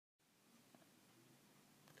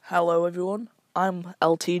Hello everyone, I'm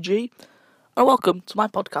LTG, and welcome to my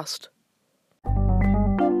podcast.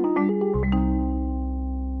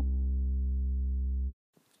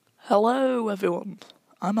 Hello everyone,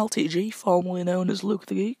 I'm LTG, formerly known as Luke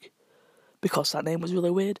the Geek. Because that name was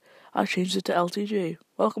really weird, I changed it to LTG.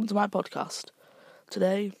 Welcome to my podcast.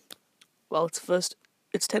 Today,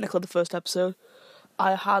 it's technically the first episode.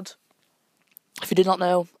 If you did not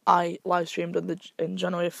know, I live streamed in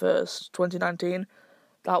January 1st, 2019.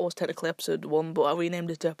 That was technically episode 1, but I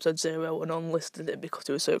renamed it to episode 0 and unlisted it because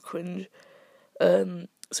it was so cringe. So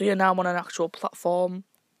now I'm on an actual platform.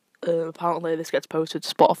 Apparently this gets posted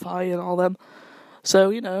to Spotify and all them.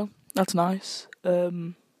 So, that's nice.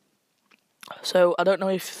 So I don't know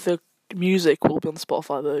if the music will be on the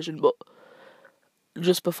Spotify version, but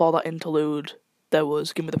just before that interlude, there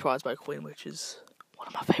was Give Me the Prize by Queen, which is one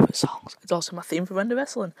of my favourite songs. It's also my theme for Render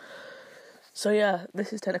Wrestling. So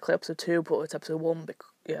this is technically episode 2, but it's episode 1 because,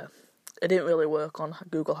 it didn't really work on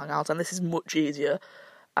Google Hangouts, and this is much easier,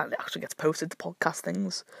 and it actually gets posted to podcast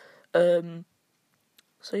things.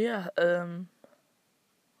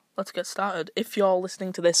 Let's get started. If you're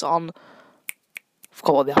listening to this on, I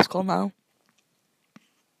forgot what the app's called now.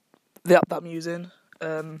 The app that I'm using,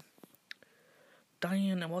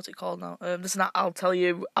 what's it called now? This and that, I'll tell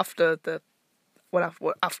you after this,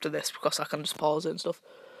 because I can just pause it and stuff.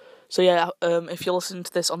 So if you're listening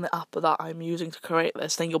to this on the app that I'm using to create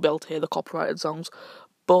this, then you'll be able to hear the copyrighted songs,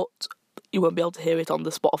 but you won't be able to hear it on the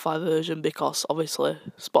Spotify version because obviously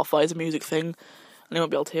Spotify is a music thing, and you won't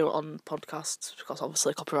be able to hear it on podcasts because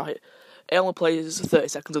obviously copyright. It only plays 30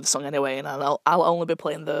 seconds of the song anyway, and I'll only be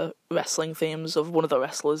playing the wrestling themes of one of the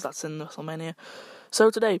wrestlers that's in Wrestlemania. So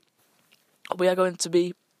today, we are going to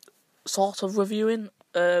be sort of reviewing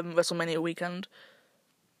Wrestlemania weekend.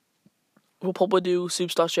 We'll probably do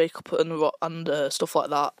Superstar Shake-Up and stuff like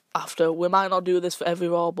that after. We might not do this for every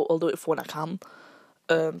Raw, but we'll do it for when I can.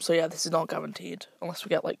 This is not guaranteed, unless we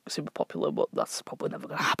get, super popular, but that's probably never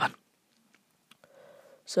going to happen.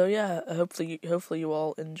 So, hopefully you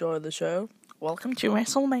all enjoy the show. Welcome to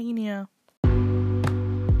Wrestlemania.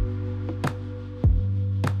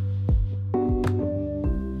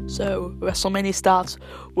 So, Wrestlemania starts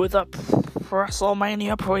with a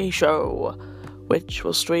Wrestlemania pre-show, which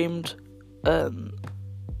was streamed on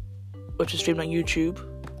YouTube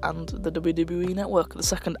and the WWE Network. The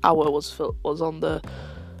second hour was on the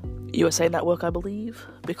USA Network, I believe,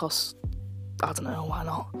 because, I don't know, why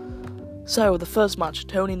not? So, the first match,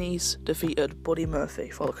 Tony Nese defeated Buddy Murphy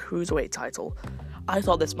for the Cruiserweight title. I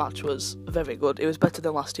thought this match was very good. It was better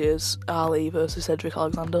than last year's Ali versus Cedric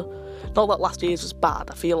Alexander. Not that last year's was bad,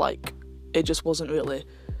 I feel like it just wasn't really...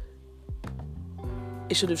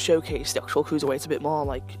 It should have showcased the actual Cruiserweight a bit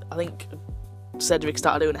more. I think Cedric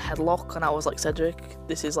started doing a headlock, and I was like, Cedric,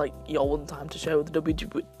 this is your one time to show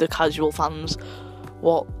the casual fans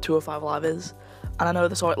what 205 Live is. And I know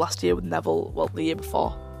they saw it last year with Neville, the year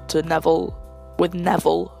before, with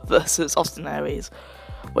Neville versus Austin Aries,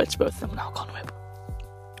 which both of them are now gone with.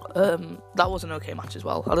 That was an okay match as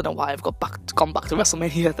well. I don't know why I've gone back to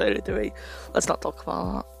WrestleMania 33. Let's not talk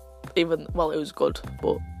about that. It was good,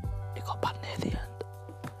 but it got bad near the end.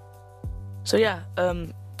 So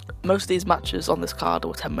most of these matches on this card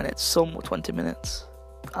were 10 minutes, some were 20 minutes,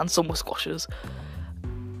 and some were squashes.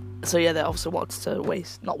 So they obviously wanted to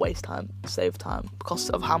not waste time, save time, because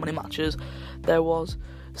of how many matches. There was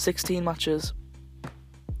 16 matches.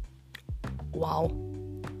 Wow.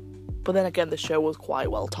 But then again, the show was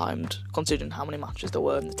quite well timed, considering how many matches there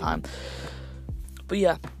were in the time. But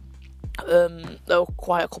there were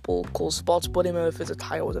quite a couple cool spots. Buddy Murphy's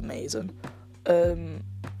attire was amazing.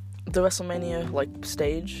 The WrestleMania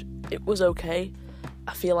stage, it was okay.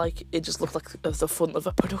 I feel like it just looked like the front of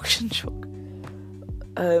a production truck.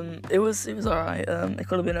 It was alright. It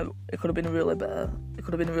could have been really better. It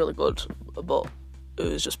could have been really good, but it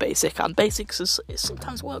was just basic, and basics it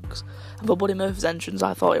sometimes works. And for Buddy Murphy's entrance,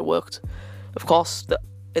 I thought it worked. Of course,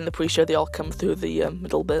 in the pre-show they all come through the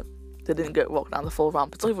middle bit. They didn't get walked down the full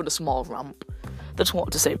ramp. It's not even a small ramp. They just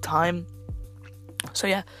wanted to save time. So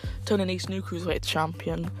Tony Nese, new Cruiserweight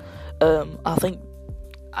champion.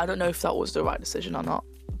 I don't know if that was the right decision or not,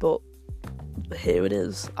 but here it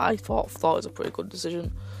is. I thought it was a pretty good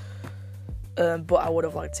decision. But I would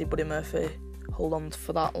have liked to see Buddy Murphy hold on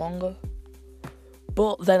for that longer.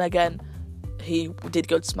 But then again, he did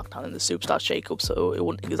go to SmackDown in the Superstar Shake-Up, so it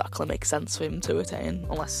wouldn't exactly make sense for him to retain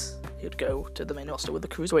unless he'd go to the main roster with the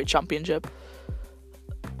Cruiserweight Championship.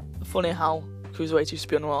 Funny how Cruiserweight used to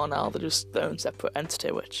be on Raw, now they're just their own separate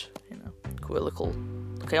entity, which, really cool.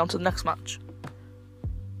 Okay, on to the next match.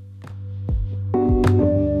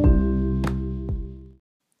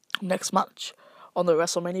 Next match on the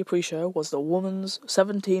WrestleMania pre-show was the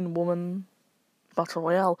 17-woman Battle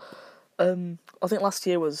Royale. I think last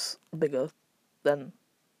year was bigger than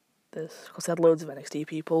this, because they had loads of NXT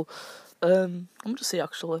people. I'm just see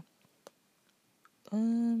actually.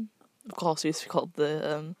 Of course, it used to be called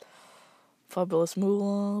the Fabulous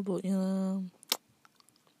Moolah, but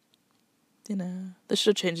they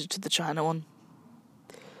should have changed it to the China one.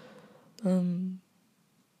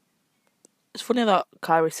 It's funny that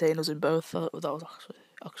Kairi Sane was in both. That was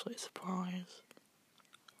actually a surprise.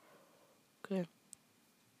 Okay.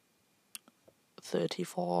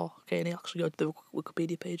 34. Okay, and I actually go to the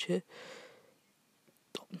Wikipedia page here.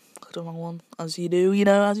 Click the wrong one. As you do.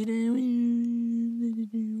 I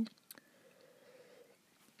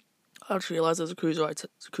just realised there's a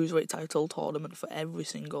cruiserweight title tournament for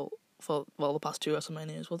the past 2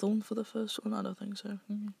 WrestleManias. Was the one for the first one? I don't think so.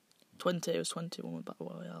 20 was 21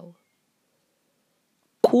 Battle Royale.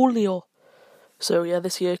 Coolio. So yeah,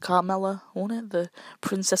 this year Carmella won it, the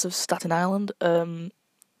Princess of Staten Island.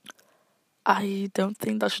 I don't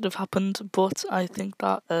think that should have happened, but I think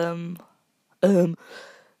that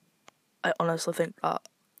I honestly think that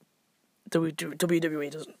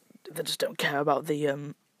WWE they just don't care about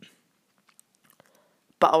the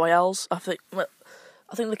Battle Royales. I think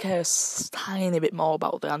they care a tiny bit more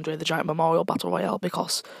about the Andre the Giant Memorial Battle Royale,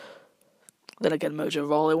 because then again Mojo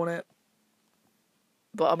Rawley won it.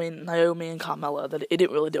 But I mean, Naomi and Carmella, it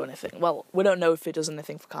didn't really do anything. Well, we don't know if it does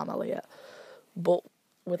anything for Carmella yet, but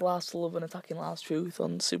with Lars Sullivan attacking Lars Truth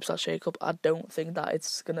on Superstar Shake-Up, I don't think that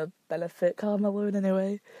it's gonna benefit Carmella in any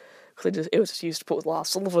way, because it was just used to put Lars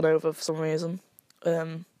Sullivan over for some reason.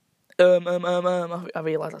 I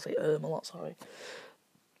realise I say a lot, sorry.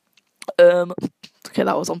 Okay,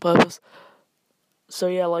 that was on purpose. So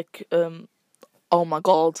yeah, oh my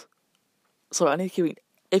god. Sorry, I need to keep.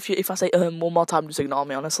 If I say one more time, just ignore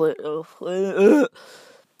me, honestly.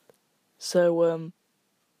 So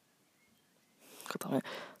God damn it.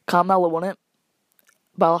 Carmella won it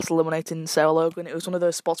by last eliminating Sarah Logan. It was one of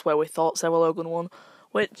those spots where we thought Sarah Logan won,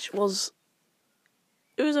 which was...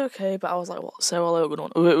 It was okay, but I was like, what, Sarah Logan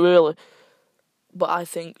won? Really? But I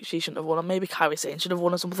think she shouldn't have won, or maybe Kairi Sane should have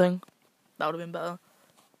won or something. That would have been better.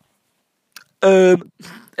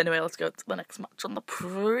 Anyway, let's go to the next match on the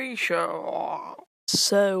pre-show.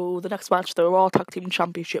 So, the next match, the Raw Tag Team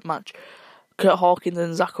Championship match. Kurt Hawkins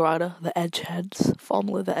and Zack Ryder, the Edgeheads,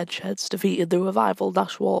 formerly the Edgeheads, defeated the Revival,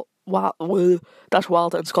 Dash Wilder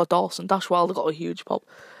and Scott Dawson. Dash Wilder got a huge pop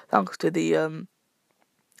thanks to the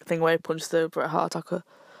thing where he punched the Bret Hart attacker.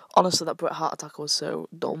 Honestly, that Bret Hart attacker was so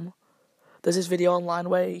dumb. There's this video online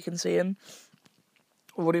where you can see him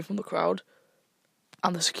running from the crowd,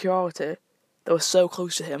 and the security, they were so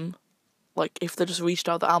close to him. Like, if they just reached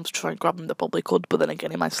out their arms to try and grab him, they probably could, but then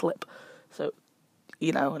again, he might slip. So,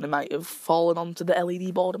 and he might have fallen onto the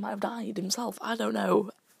LED board and might have died himself. I don't know.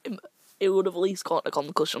 It would have at least got a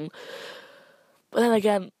concussion. But then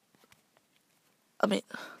again, I mean,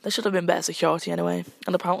 there should have been better security anyway.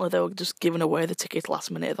 And apparently they were just giving away the ticket last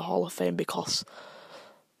minute of the Hall of Fame because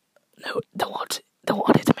they wanted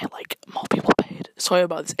to make, more people paid. Sorry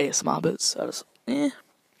about this ASMR, but it's just,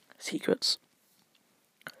 secrets.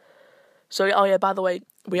 So, oh yeah, by the way,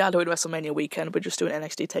 we are doing WrestleMania weekend. We're just doing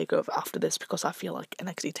NXT Takeover after this because I feel like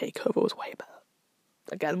NXT Takeover was way better.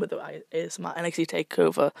 Again, with the ASMR, NXT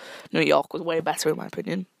Takeover New York was way better in my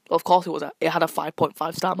opinion. Well, of course it was. It had a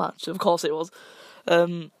 5.5 star match. Of course it was.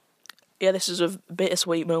 Yeah, this is a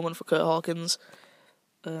bittersweet moment for Kurt Hawkins.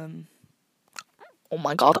 Oh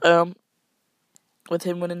my god. With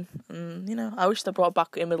him winning, I wish they brought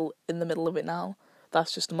back in the middle of it now.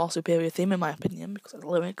 That's just a more superior theme in my opinion because of the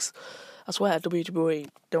lyrics. I swear WWE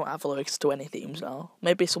don't have lyrics to any themes now.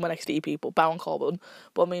 Maybe some NXT people, Baron Corbin,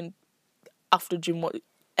 but I mean, after Jim,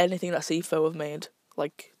 anything that CFO have made,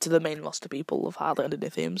 to the main roster people, have hardly had any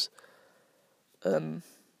themes. They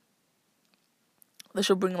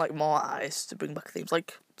should bring more artists to bring back themes.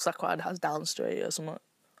 Zack Ryder has Down Straight or something.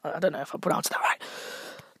 I don't know if I pronounced that right.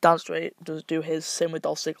 Down Straight does do his, same with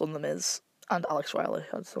Dolph Ziggler and The Miz, and Alex Riley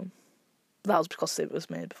had some. That was because it was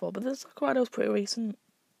made before, but this Zack Ryder was pretty recent,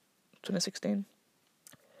 2016.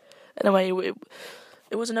 Anyway,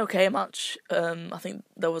 it was an okay match. I think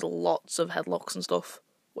there was lots of headlocks and stuff,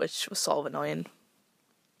 which was sort of annoying.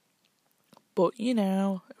 But, it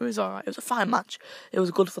was alright. It was a fine match. It was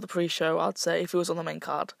good for the pre-show, I'd say. If it was on the main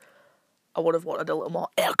card, I would have wanted a little more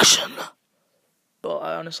action. But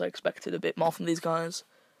I honestly expected a bit more from these guys.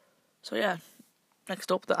 So yeah,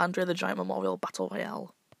 next up, the Andre the Giant Memorial Battle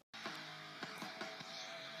Royale.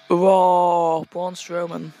 Raw, Braun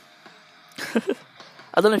Strowman.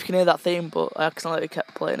 I don't know if you can hear that theme, but I accidentally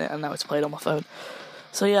kept playing it and now it's played on my phone.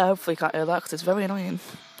 So yeah, hopefully you can't hear that, because it's very annoying.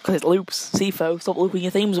 Because it loops. CFO, stop looping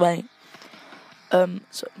your themes, mate.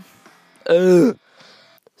 So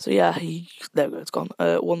yeah, there we go, it's gone.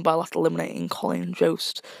 Won by last eliminating Colin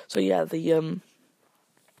Jost. So yeah, the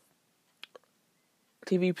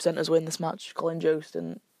TV presenters win this match. Colin Jost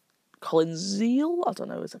and Colin Zeal? I don't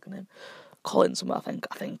know his second name. Colin something,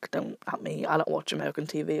 I think. Don't at me. I don't watch American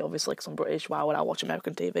TV, obviously, because I'm British. Why would I watch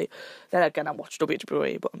American TV? Then again, I watch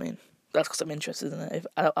WWE, but I mean, that's because I'm interested in it. If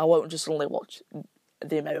I won't just only watch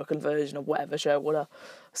the American version of whatever show, whatever.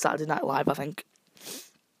 Saturday Night Live, I think.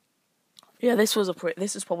 Yeah, this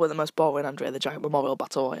is probably the most boring Andre the Giant Memorial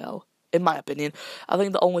Battle Royale, in my opinion. I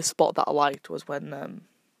think the only spot that I liked was when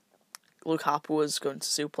Luke Harper was going to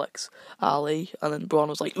suplex Ali, and then Braun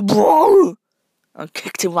was like, "Bro!" and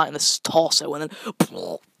kicked him right in the torso, and then,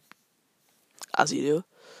 as you do.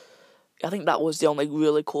 I think that was the only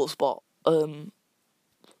really cool spot. And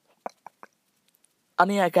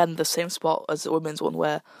yeah, again, the same spot as the women's one,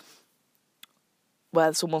 where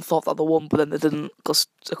someone thought that they won, but then they didn't, because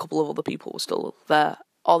a couple of other people were still there.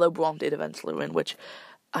 Although Braun did eventually win, which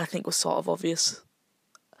I think was sort of obvious.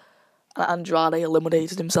 And Andrade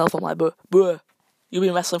eliminated himself. I'm like, bruh, you've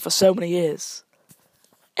been wrestling for so many years.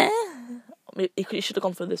 He should have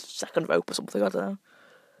gone for this second rope or something, I don't know.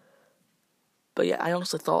 But yeah, I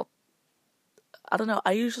honestly thought, I don't know,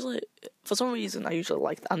 for some reason, I usually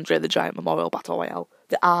like the Andre the Giant Memorial Battle Royale.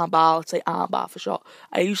 The armbar, let's say armbar for short.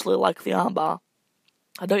 I usually like the armbar.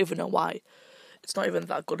 I don't even know why. It's not even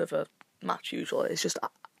that good of a match usually. It's just,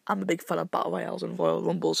 I'm a big fan of Battle Royales and Royal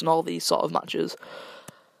Rumbles and all these sort of matches.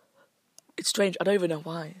 It's strange, I don't even know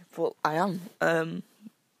why, but I am.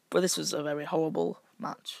 But this was a very horrible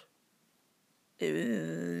match.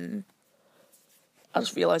 I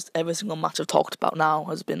just realised every single match I've talked about now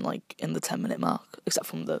has been like in the 10-minute mark, except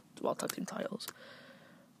from the World Tag Team titles.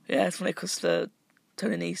 Yeah, it's funny because the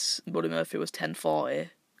Tony Nese and Buddy Murphy was 10:40,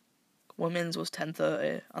 women's was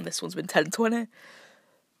 10:30, and this one's been 10:20.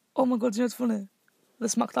 Oh my god, you know what's funny? The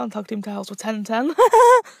SmackDown Tag Team titles were 10:10.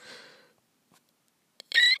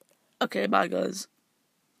 Okay, bye guys.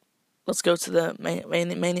 Let's go to the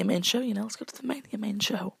main show, you know, let's go to the main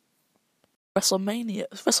show.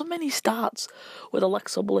 WrestleMania starts with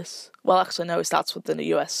Alexa Bliss. Well, actually, no, it starts with the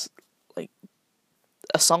US, like,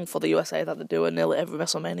 a song for the USA that they do at nearly every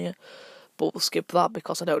WrestleMania. But we'll skip that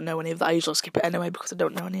because I don't know any of that. I usually skip it anyway because I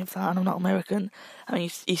don't know any of that and I'm not American. I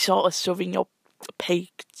mean, you sort of shoving your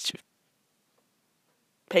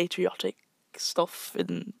patriotic stuff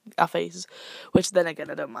in our faces, which then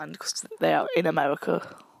again I don't mind because they are in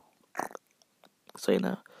America. So, you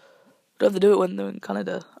know. Don't they do it when they're in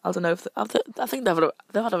Canada? I don't know if I think they've had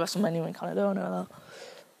a WrestleMania in Canada. I know that.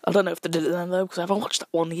 I don't know if they did it then though, because I haven't watched that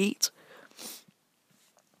one yet.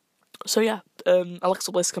 So yeah,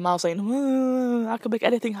 Alexa Bliss came out saying, I can make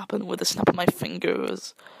anything happen with a snap of my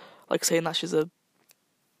fingers, like saying that she's a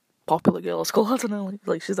popular girl at school. I don't know,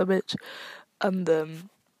 like she's a bitch, and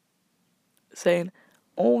saying,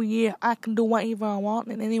 "Oh yeah, I can do whatever I want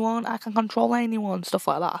and anyone, I can control anyone," stuff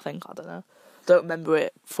like that. I don't know. Don't remember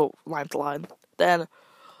it for line to line. Then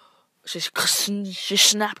she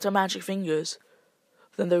snapped her magic fingers.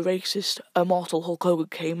 Then the racist, immortal Hulk Hogan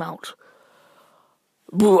came out.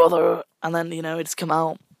 Brother! And then, you know, it just come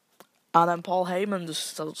out. And then Paul Heyman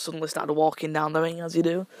just suddenly started walking down the ring, as you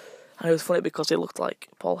do. And it was funny because it looked like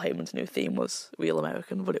Paul Heyman's new theme was Real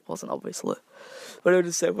American, but it wasn't, obviously. But it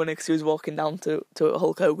was so funny because he was walking down to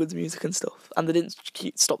Hulk Hogan's music and stuff. And they didn't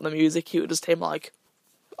stop the music, it was just him like,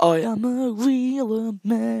 "I am a real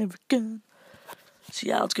American." So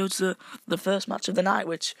yeah, let's go to the first match of the night,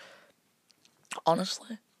 which,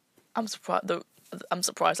 honestly, I'm surprised that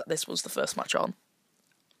this was the first match on.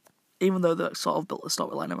 Even though they sort of built a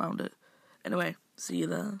storyline around it. Anyway, see you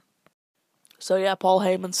there. So yeah, Paul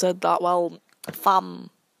Heyman said that, well, fam,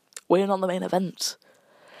 we're not the main event.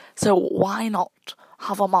 So why not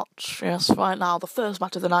have a match? Yes, right now, the first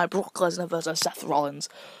match of the night, Brock Lesnar versus Seth Rollins.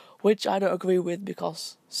 Which I don't agree with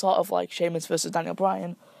because, sort of like Sheamus versus Daniel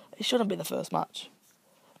Bryan, it shouldn't be the first match.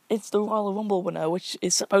 It's the Royal Rumble winner, which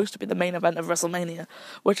is supposed to be the main event of WrestleMania,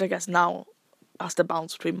 which I guess now has to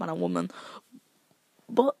bounce between man and woman.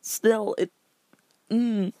 But still, it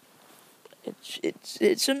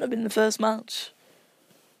shouldn't have been the first match.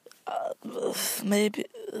 Maybe,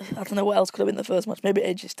 I don't know what else could have been the first match. Maybe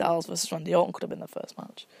AJ Styles versus Randy Orton could have been the first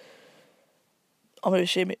match. Or maybe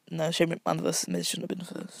Shane McMahon versus Miz shouldn't have been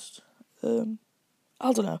first.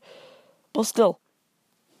 I don't know. But still,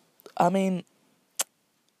 I mean,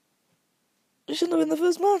 it shouldn't have been the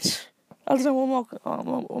first match. I don't know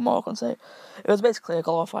what more I can say. It was basically a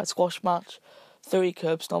glorified squash match. 3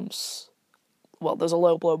 curb stomps. well, there's a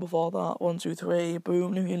low blow before that. 1, 2, 3,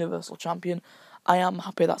 boom, new Universal Champion. I am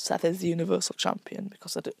happy that Seth is the Universal Champion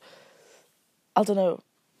because I don't know,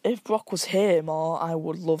 if Brock was here more, I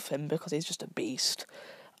would love him because he's just a beast.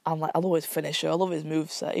 And like, I love his finisher, I love his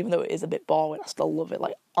moveset, even though it is a bit boring, I still love it.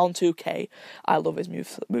 Like, on 2K, I love his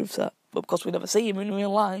moveset, but because we never see him in real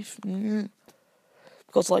life,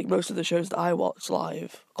 because like most of the shows that I watch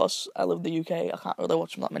live, because I live in the UK, I can't really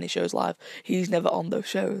watch that many shows live, he's never on those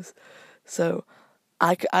shows, so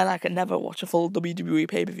I can never watch a full WWE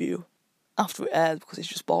pay-per-view after it airs because it's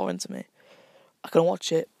just boring to me. I can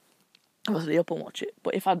watch it, I must be up and watch it,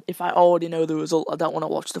 but if I already know the result, I don't want to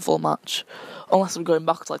watch the full match, unless I'm going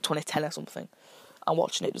back to like 2010 or something. I'm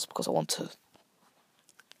watching it just because I want to.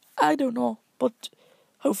 I don't know, but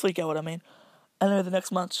hopefully you get what I mean. Anyway, the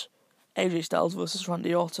next match, AJ Styles versus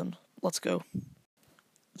Randy Orton. Let's go.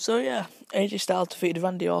 So yeah, AJ Styles defeated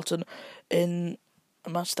Randy Orton in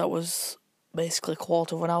a match that was basically a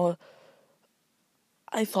quarter of an hour.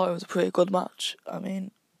 I thought it was a pretty good match. I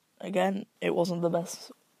mean, again, it wasn't the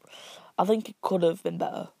best. I think it could have been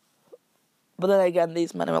better. But then again,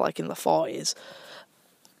 these men are like in their 40s.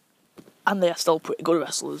 And they are still pretty good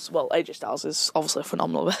wrestlers. Well, AJ Styles is obviously a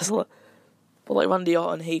phenomenal wrestler. But like Randy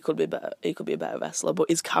Orton, he could be better. He could be a better wrestler, but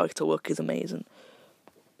his character work is amazing.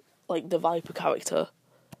 Like the Viper character,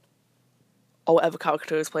 or whatever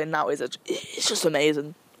character he's playing now, it's just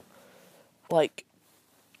amazing. Like,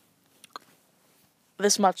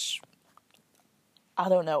 this match, I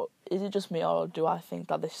don't know, is it just me or do I think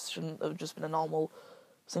that this shouldn't have just been a normal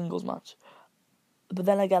singles match? But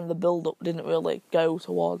then again, the build-up didn't really go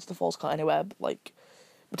towards the false count anywhere, like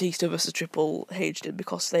Batista versus Triple H did,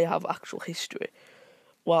 because they have actual history.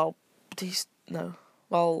 While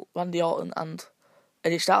Randy Orton and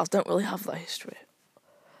AJ Styles don't really have that history.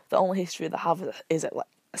 The only history they have is like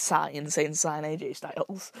a sign saying sign AJ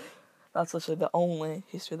Styles. That's literally the only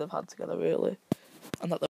history they've had together, really.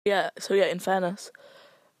 And in fairness,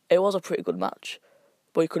 it was a pretty good match,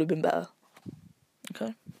 but it could have been better.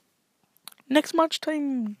 Okay. Next match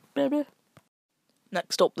time, baby.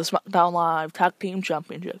 Next up, the SmackDown Live Tag Team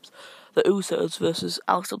Championships. The Usos versus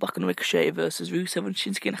Aleister Black and Ricochet versus Rusev and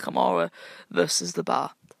Shinsuke Nakamura versus The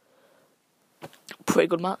Bar. Pretty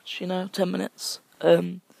good match, 10 minutes.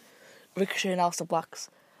 Ricochet and Aleister Black's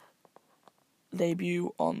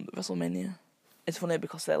debut on WrestleMania. It's funny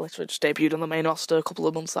because they literally just debuted on the main roster a couple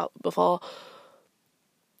of months out before.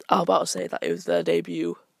 I was about to say that it was their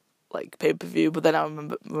debut, like, pay-per-view, but then I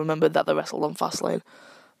remembered that they wrestled on Fastlane.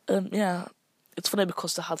 It's funny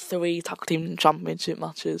because they had 3 tag team championship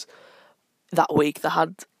matches that week. They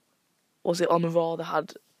had, on Raw, they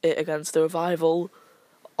had it against the Revival.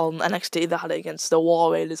 On NXT, they had it against the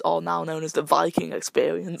War Raiders, or now known as the Viking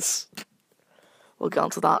Experience. We'll get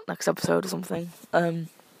onto that next episode or something.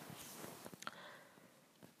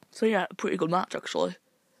 So yeah, pretty good match, actually.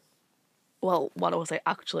 Well, why do I say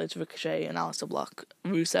actually? It's Ricochet and Aleister Black,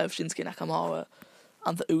 Rusev, Shinsuke Nakamura,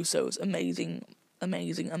 and the Usos. Amazing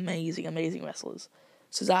wrestlers.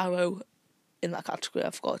 Cesaro, in that category, I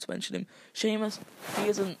forgot to mention him. Sheamus, he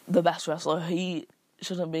isn't the best wrestler. He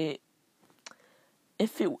shouldn't be.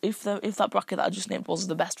 If that bracket that I just named was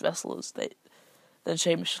the best wrestlers, then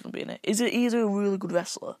Sheamus shouldn't be in it. He's a really good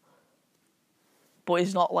wrestler, but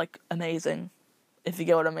he's not like amazing. If you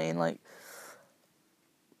get what I mean, like.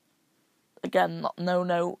 Again,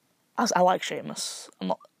 I like Sheamus. I'm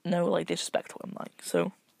not, no disrespect to him,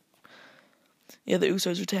 so. Yeah, the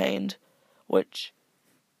Usos retained, which,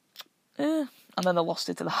 and then they lost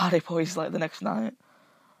it to the Hardy Boys, the next night.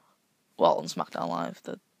 Well, on SmackDown Live,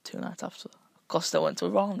 the 2 nights after. Of course, they went to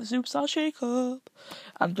Raw and the Superstar Shake-Up,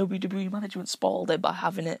 and WWE management spoiled it by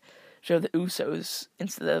having it show the Usos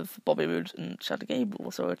instead of Bobby Roode and Chad Gable,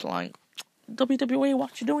 so it's like, WWE,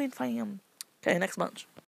 what you doing, fam? Okay, next match.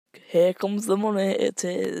 Here comes the money. It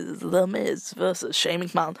is The Miz versus Shane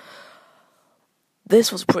McMahon.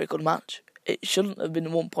 This was a pretty good match. It shouldn't have been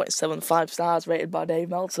 1.75 stars rated by Dave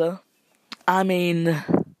Meltzer. I mean,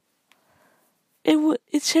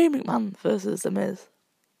 it's Shane McMahon versus The Miz.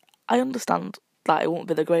 I understand that it won't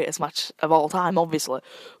be the greatest match of all time, obviously,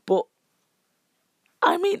 but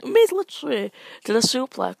I mean, Miz literally did a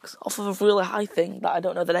suplex off of a really high thing that I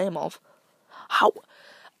don't know the name of. How?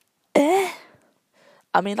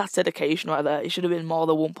 I mean, that's dedication right there. It should have been more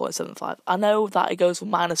than 1.75. I know that it goes from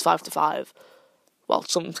 -5 to 5. Well,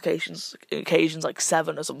 some occasions like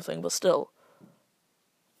 7 or something, but still.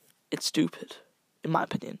 It's stupid, in my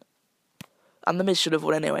opinion. And The Miz should have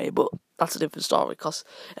won anyway, but that's a different story, because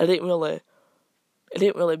it didn't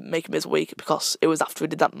really make Miz weak, because it was after he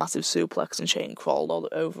did that massive suplex and Shane crawled all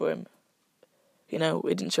over him. You know,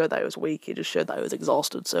 it didn't show that he was weak, it just showed that he was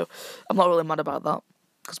exhausted, so I'm not really mad about that,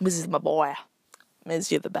 because Miz is my boy.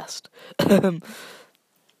 Miz, you're the best. And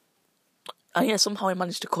yeah, somehow he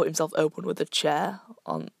managed to cut himself open with a chair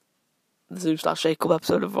on the Superstar Shake-Up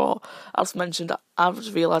episode of Raw. I've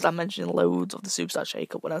just realised I'm mentioning loads of the Superstar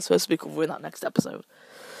Shake-Up when I was supposed to be covering that next episode.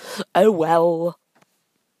 Oh well.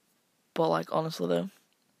 But, like, honestly though,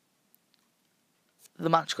 the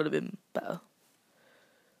match could have been better.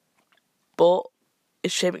 But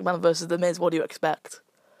it's Shane McMahon versus The Miz, what do you expect?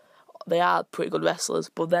 They are pretty good wrestlers,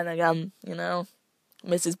 but then again, you know,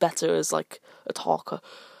 Miz is better as, like, a talker.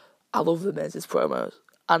 I love The Miz's promos,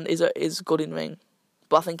 and is good in ring,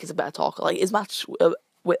 but I think he's a better talker. Like, his match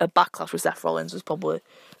with a Backlash with Seth Rollins was probably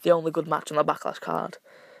the only good match on the Backlash card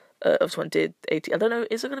of 2018. I don't know,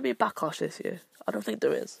 is there going to be a Backlash this year? I don't think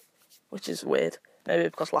there is, which is weird. Maybe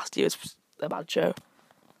because last year was a bad show.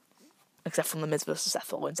 Except from The Miz versus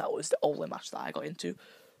Seth Rollins, that was the only match that I got into.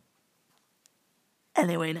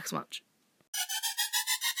 Anyway, next match.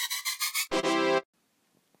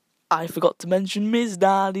 I forgot to mention Miz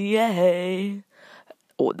Dad, yay!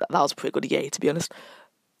 Oh, that was a pretty good yay, to be honest.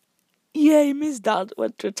 Yay, Miz Dad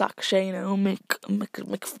went to attack Shane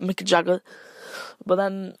Mick Jagger. But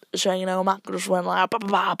then Shane O'Mac just went like,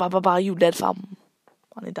 ba, you dead fam.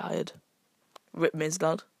 And he died. Rip Miz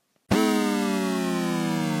Dad.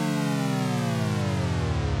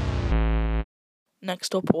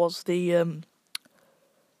 Next up was the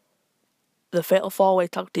Fatal 4-Way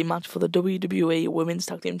Tag Team match for the WWE Women's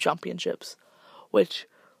Tag Team Championships, which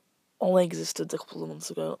only existed a couple of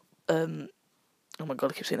months ago. Oh my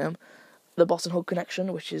god, I keep saying them. The Boston Hug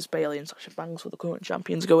Connection, which is Bayley and Sasha Banks, were the current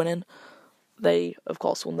champions going in. They, of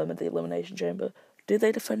course, won them at the Elimination Chamber. Did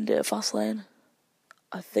they defend it at Fastlane?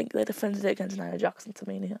 I think they defended it against Nia Jax and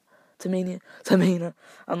Tamina.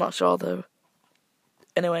 I'm not sure though.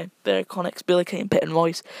 Anyway, the Iconics, Billie Kay and Peyton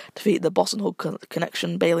Royce defeated the Boston Hug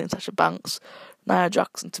Connection, Bayley and Sasha Banks, Nia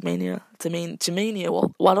Jax and Tamina.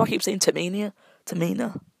 Why do I keep saying Tamina?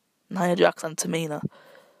 Nia Jax and Tamina.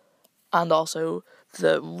 And also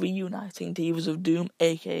the reuniting Divas of Doom,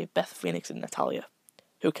 aka Beth Phoenix and Natalya,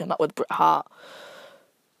 who came out with Bret Hart.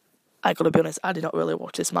 I gotta be honest, I did not really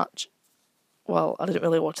watch this match. Well, I didn't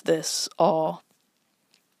really watch this or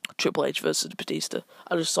Triple H versus Batista.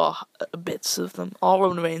 I just saw bits of them. Or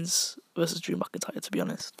Roman Reigns versus Drew McIntyre, to be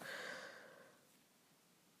honest.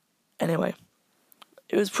 Anyway,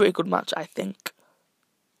 it was a pretty good match, I think,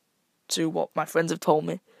 to what my friends have told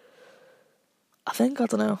me. I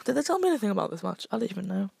don't know. Did they tell me anything about this match? I don't even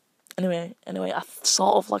know. Anyway, I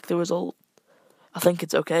sort of like the result. I think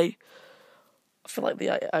it's okay. I feel like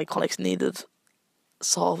the Iconics needed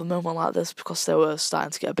sort of a moment like this because they were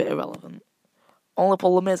starting to get a bit irrelevant. Only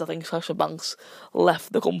problem is, I think Sasha Banks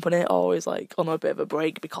left the company or is like on a bit of a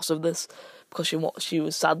break because of this. Because she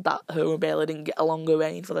was sad that her and Bayley didn't get a longer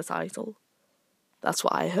reign for the title. That's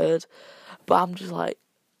what I heard. But I'm just like,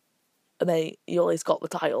 you always got the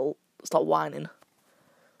title, stop whining.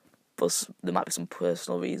 Plus, there might be some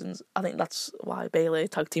personal reasons. I think that's why Bayley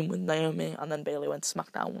tag team with Naomi and then Bayley went to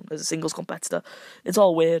SmackDown as a singles competitor. It's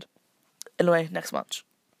all weird. Anyway, next match.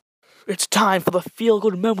 It's time for the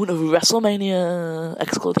feel-good moment of WrestleMania,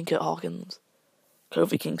 excluding Kurt Hawkins,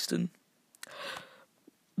 Kofi Kingston.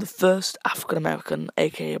 The first African-American,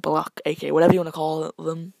 aka black, aka whatever you want to call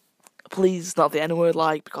them. Please, not the N-word,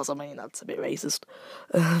 because, that's a bit racist.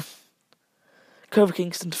 Kofi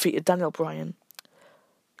Kingston defeated Daniel Bryan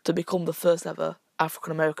to become the first ever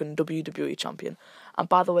African-American WWE champion. And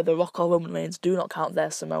by the way, The Rock or Roman Reigns do not count their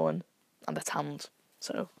Samoan and their tanned.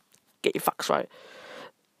 So, get your facts right.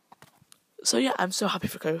 So yeah, I'm so happy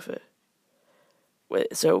for Kofi.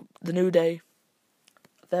 So, The New Day,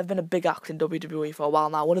 they've been a big act in WWE for a while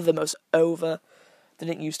now. One of the most over, they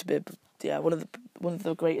didn't used to be, but yeah, one of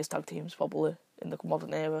the greatest tag teams probably in the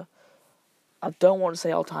modern era. I don't want to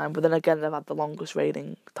say all time, but then again, they've had the longest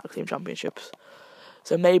reigning tag team championships.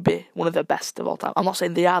 So maybe one of the best of all time. I'm not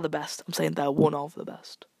saying they are the best, I'm saying they're one of the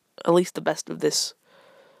best. At least the best of this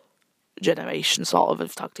generation, sort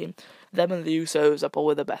of tag team. Them and the Usos are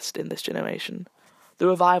probably the best in this generation. The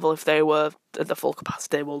Revival, if they were at the full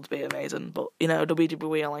capacity, would be amazing. But,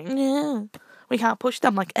 WWE are like, yeah, we can't push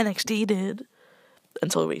them like NXT did.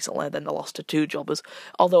 Until recently, then they lost to two jobbers.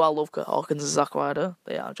 Although I love Kurt Hawkins and Zack Ryder,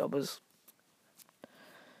 they are jobbers.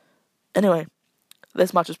 Anyway,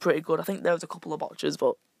 this match was pretty good. I think there was a couple of botches,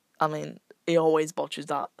 but, he always botches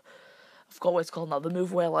that. I forgot what it's called now. The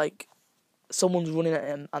move where, someone's running at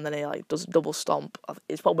him and then he does a double stomp.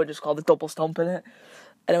 It's probably just called the double stomp, innit?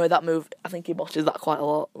 Anyway, that move, I think he botches that quite a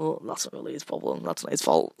lot. Well, that's not really his problem. That's not his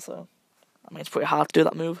fault. So, it's pretty hard to do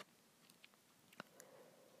that move.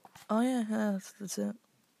 Oh yeah, that's it.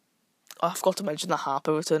 Oh, I forgot to mention that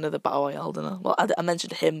Harper returned to the Battle Royale, didn't I? Well, I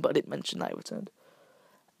mentioned him, but I didn't mention that he returned.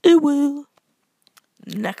 Ooh woo.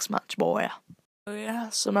 Next match, boy. Oh yeah,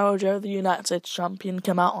 Samoa Joe, the United States champion,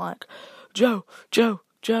 came out like, Joe,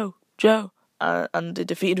 and he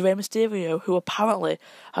defeated Rey Mysterio, who apparently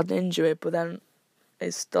had an injury, but then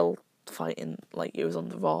is still fighting like he was on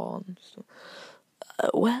the Raw and stuff.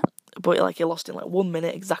 But like he lost in like 1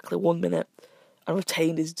 minute, exactly 1 minute, and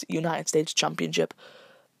retained his United States championship.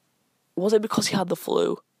 Was it because he had the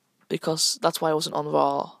flu? Because that's why I wasn't on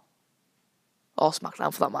Raw or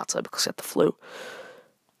SmackDown for that matter, because he had the flu.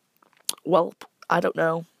 Well, I don't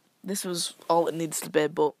know. This was all it needs to be,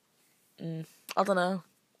 but I don't know.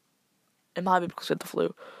 It might be because he had the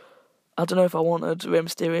flu. I don't know if I wanted Rey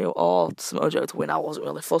Mysterio or Samoa Joe to win. I wasn't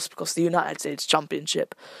really fussed because the United States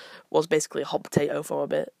Championship was basically a hot potato for a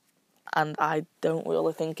bit. And I don't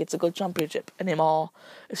really think it's a good championship anymore.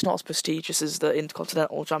 It's not as prestigious as the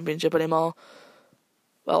Intercontinental Championship anymore.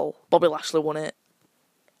 Well, Bobby Lashley won it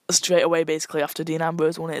straight away basically after Dean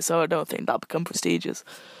Ambrose won it, so I don't think that become prestigious.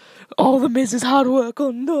 All the Miz's hard work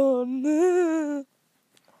undone.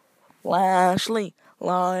 Lashley.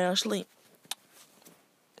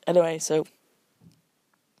 Anyway, so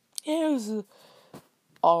yeah, it was an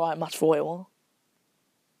alright match for what it was.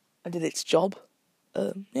 I did its job.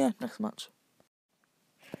 Yeah, next match.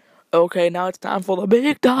 Okay, now it's time for the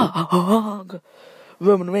big dog.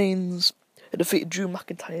 Roman Reigns defeated Drew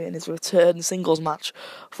McIntyre in his return singles match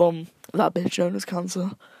from that bitch known as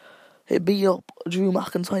cancer. He beat up Drew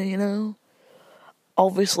McIntyre, you know.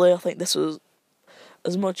 Obviously, I think this was,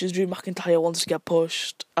 as much as Drew McIntyre wanted to get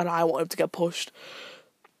pushed, and I wanted him to get pushed,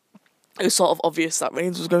 it was sort of obvious that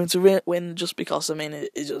Reigns was going to win just because, I mean,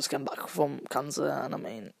 he just came back from cancer, and I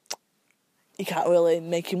mean, you can't really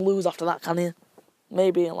make him lose after that, can you?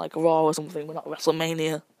 Maybe in like a Raw or something, but not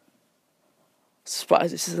Wrestlemania.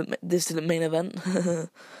 Surprised this isn't main event.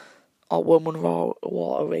 Or Woman Raw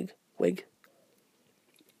wore a wig.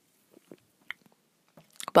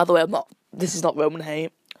 By the way, this is not Roman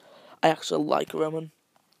hate. I actually like Roman.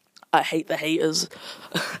 I hate the haters.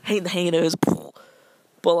 Hate the haters.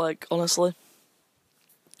 But like, honestly,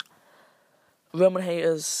 Roman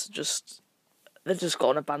haters they've just got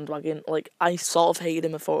on a bandwagon. Like, I sort of hated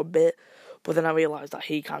him for a bit, but then I realised that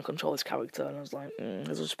he can't control his character, and I was like,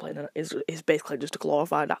 he's just playing he's basically just a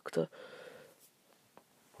glorified actor.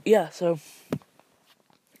 Yeah, so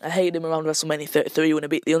I hated him around WrestleMania 33 when he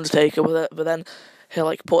beat The Undertaker with it, but then he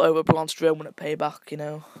like put over Braun Strowman at Payback, you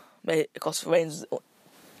know, because Reigns was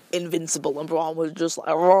invincible and Braun was just like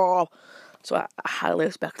raw. So I highly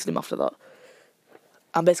respected him after that.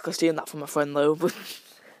 I'm basically stealing that from a friend though, but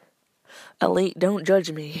Elite, don't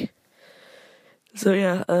judge me. So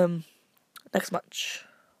yeah, next match.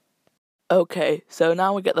 Okay, so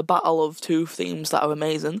now we get the battle of two themes that are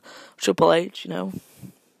amazing. Triple H, you know,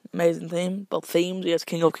 amazing theme. Both themes, he has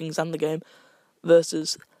King of Kings and the Game,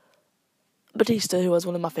 versus Batista, who has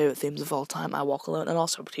one of my favourite themes of all time, I Walk Alone, and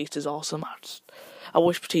also Batista's awesome. I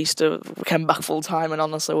wish Batista came back full time and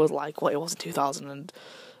honestly was like what it was in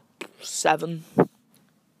 2007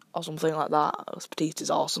 or something like that. Batista's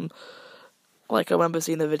awesome. Like, I remember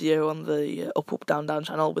seeing a video on the Up Up Down Down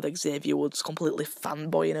channel with Xavier Woods completely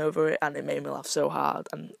fanboying over it, and it made me laugh so hard.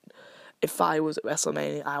 And if I was at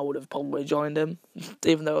WrestleMania, I would have probably joined him,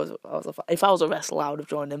 even though if I was a wrestler, I would have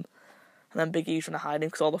joined him. And then Big E trying to hide him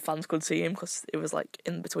because all the fans could see him because it was like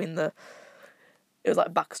in between it was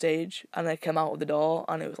like backstage, and they came out of the door,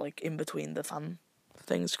 and it was like in between the fan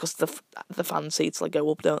things because the fan seats like go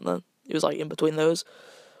up, don't they? It was like in between those.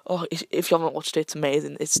 Oh, if you haven't watched it, it's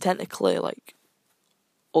amazing. It's technically like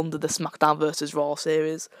under the SmackDown vs. Raw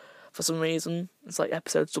series for some reason. It's like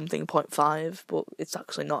episode something 0.5, but it's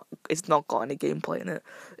actually not. It's not got any gameplay in it.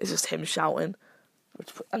 It's just him shouting,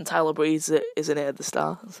 and Tyler Breeze is in it at the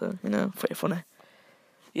start. So you know, pretty funny.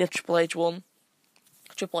 Yeah, Triple H won.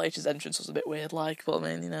 Triple H's entrance was a bit weird, like, but I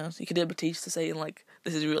mean, you know, you could hear Batista saying like,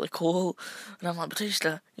 "This is really cool," and I'm like,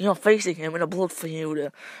 Batista, you're not facing him in a blood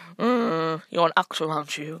feud. You're an actor,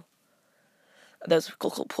 aren't you? And there's a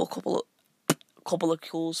couple of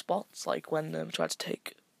cool spots, like when he tried to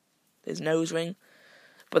take his nose ring,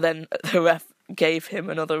 but then the ref gave him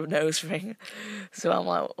another nose ring. So I'm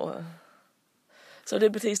like, what? So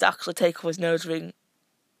did Batista actually take off his nose ring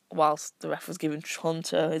whilst the ref was giving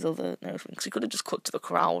Hunter his other nose ring? Because he could have just cut to the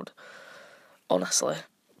crowd. Honestly,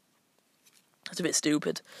 it's a bit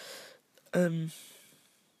stupid. Yeah,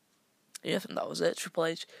 I think that was it. Triple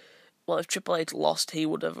H. Well, if Triple H lost, he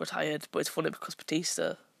would have retired. But it's funny because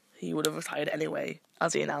Batista, he would have retired anyway,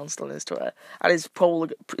 as he announced on his Twitter, and he's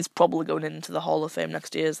probably going into the Hall of Fame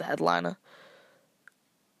next year as the headliner.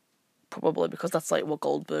 probably, because that's like what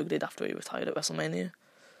Goldberg did after he retired at WrestleMania.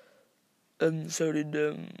 So did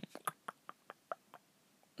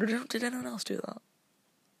anyone else do that?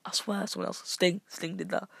 I swear someone else. Sting did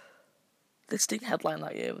that. Did Sting headline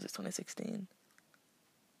that year? Was it 2016?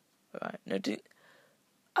 Right. No,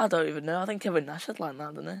 I don't even know. I think Kevin Nash headlined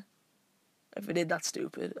that, didn't he? If he did, that's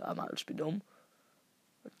stupid. I might just be dumb.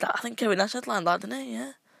 I think Kevin Nash headlined that, didn't he?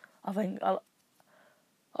 Yeah. I think.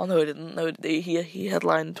 Oh no, he didn't. No, he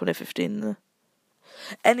headlined 2015.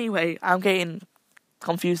 Anyway, I'm getting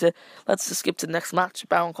confused here. Let's just skip to the next match: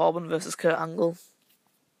 Baron Corbin versus Kurt Angle.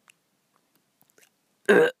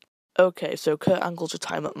 Okay, so Kurt Angle's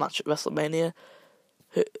retirement match at WrestleMania.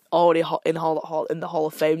 Already in the Hall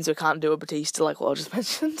of Fame, so we can't do a Batista like what I just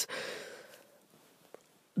mentioned.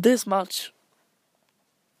 This match,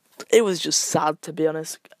 it was just sad, to be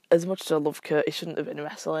honest. As much as I love Kurt, he shouldn't have been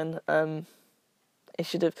wrestling. He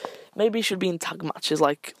should be in tag matches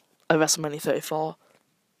like a WrestleMania 34.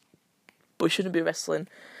 But he shouldn't be wrestling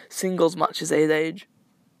singles matches at his age.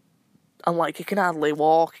 And like, he can hardly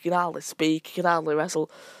walk, he can hardly speak, he can hardly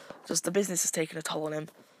wrestle. Just the business has taken a toll on him.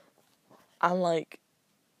 And like,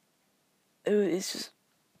 it's just,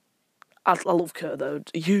 I love Kurt though.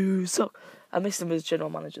 I miss him as general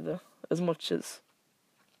manager though, as much as,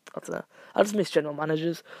 I don't know. I just miss general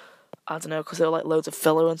managers. I don't know, because they were like loads of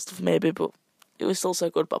filler and stuff maybe, but it was still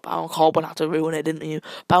so good. But Baron Corbin had to ruin it, didn't you?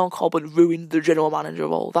 Baron Corbin ruined the general manager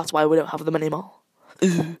role. That's why we don't have them anymore.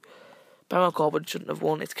 Baron Corbin shouldn't have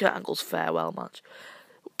won. It's Kurt Angle's farewell match.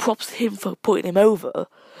 Props to him for putting him over,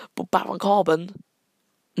 but Baron Corbin,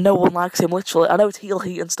 no one likes him, literally. I know it's heel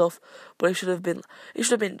heat and stuff, but it should have been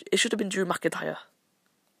Drew McIntyre.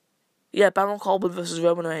 Yeah, Baron Corbin versus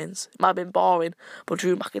Roman Reigns. It might have been boring, but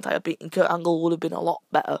Drew McIntyre beating Kurt Angle would have been a lot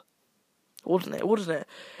better. Wouldn't it?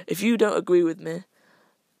 If you don't agree with me,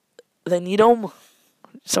 then you don't...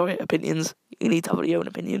 Sorry, opinions. You need to have your own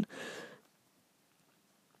opinion.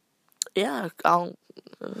 Yeah,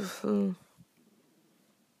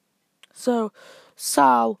 So,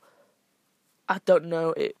 Sal, I don't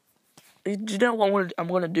know. Do you know what I'm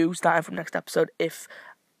going to do starting from next episode if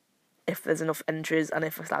there's enough entries and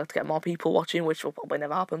if I start to get more people watching, which will probably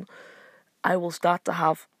never happen, I will start to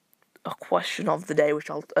have a question of the day, which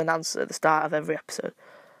I'll announce at the start of every episode.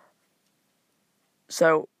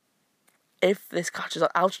 So, if this catches on,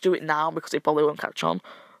 I'll just do it now because it probably won't catch on.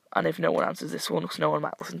 And if no one answers this one, because no one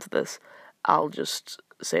might listen to this, I'll just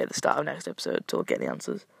say at the start of next episode till I get the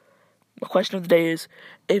answers. My question of the day is,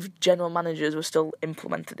 if general managers were still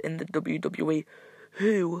implemented in the WWE,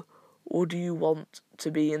 who would you want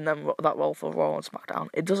to be in that role for Raw and SmackDown?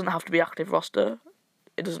 It doesn't have to be active roster.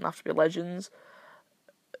 It doesn't have to be legends.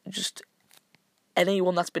 Just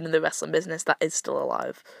anyone that's been in the wrestling business that is still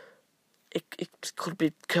alive. It could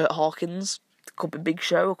be Kurt Hawkins. It could be Big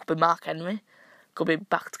Show. It could be Mark Henry. It could be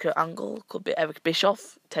back to Kurt Angle. It could be Eric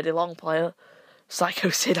Bischoff. Teddy Long player. Psycho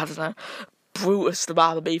Sid, I don't know. Brutus the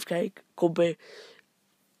Barber Beefcake. Could be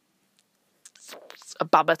a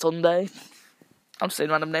Babette Tunde. I'm saying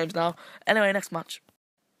random names now. Anyway, next match.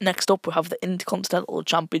 Next up, we have the Intercontinental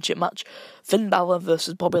Championship match. Finn Balor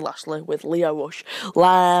versus Bobby Lashley with Lio Rush.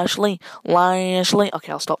 Lashley.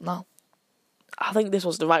 Okay, I'll stop now. I think this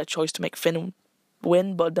was the right choice to make Finn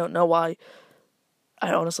win, but I don't know why.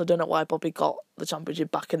 I honestly don't know why Bobby got the championship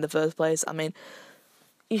back in the first place. I mean,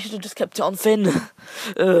 he should have just kept it on Finn.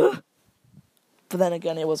 But then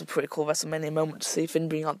again, it was a pretty cool WrestleMania moment to see Finn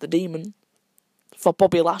bring out the demon for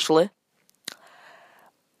Bobby Lashley.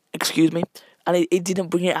 Excuse me. And he didn't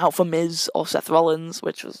bring it out for Miz or Seth Rollins,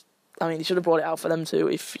 which was... I mean, he should have brought it out for them too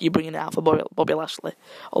if you're bringing it out for Bobby Lashley.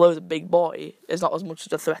 Although he's a big boy, he's not as much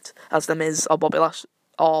of a threat as the Miz or Bobby Lashley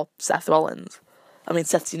or Seth Rollins. I mean,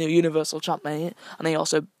 Seth's your new Universal Champ, mate. And he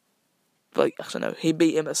also... Like, actually, no, he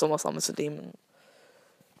beat him at SummerSlam as a demon.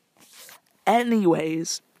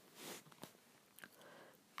 Anyways...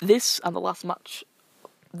 This and the last match,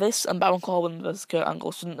 this and Baron Corbin versus Kurt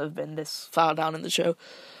Angle shouldn't have been this far down in the show.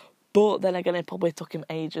 But then again, it probably took him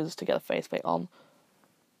ages to get a facepaint on.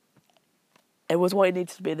 It was what it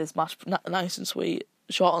needed to be, this match. Nice and sweet,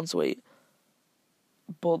 short and sweet.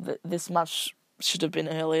 But this match should have been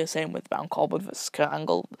earlier, same with Baron Corbin versus Kurt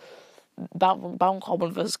Angle. Baron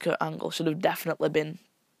Corbin versus Kurt Angle should have definitely been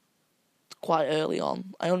quite early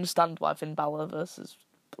on. I understand why Finn Balor versus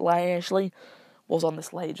Lashley was on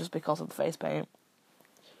this late just because of the face paint.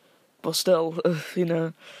 But still, you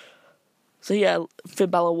know. So yeah, Finn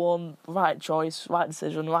Balor won. Right choice, right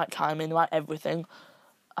decision, right timing, right everything.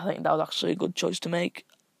 I think that was actually a good choice to make.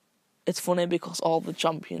 It's funny because all the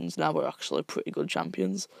champions now are actually pretty good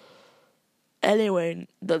champions. Anyway,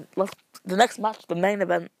 the next match, the main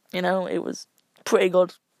event, you know, it was pretty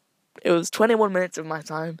good. It was 21 minutes of my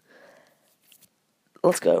time.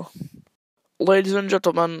 Let's go. Ladies and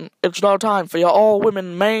gentlemen, it's now time for your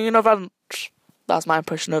all-women main event. That's my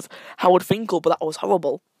impression of Howard Finkel, but that was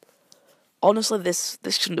horrible. Honestly, this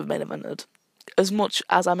shouldn't have main evented. As much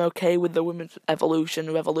as I'm okay with the women's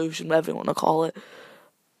revolution, whatever you want to call it,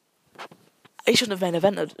 it shouldn't have main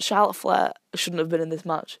evented. Charlotte Flair shouldn't have been in this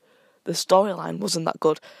match. The storyline wasn't that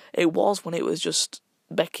good. It was when it was just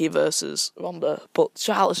Becky versus Ronda, but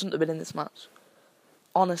Charlotte shouldn't have been in this match.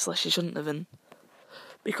 Honestly, she shouldn't have been.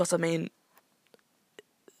 Because, I mean,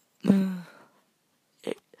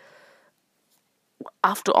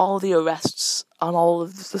 after all the arrests and all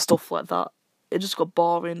of the stuff like that, it just got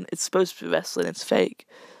boring. It's supposed to be wrestling, it's fake.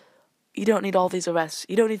 You don't need all these arrests.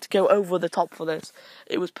 You don't need to go over the top for this.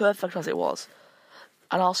 It was perfect as it was.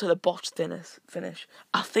 And also the botched finish.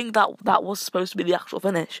 I think that was supposed to be the actual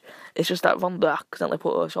finish. It's just that Ronda accidentally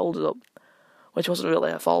put her shoulders up, which wasn't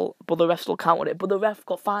really her fault, but the ref still counted it. But the ref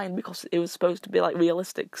got fined because it was supposed to be, like,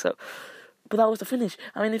 realistic, so... But that was the finish.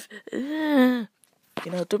 I mean, if...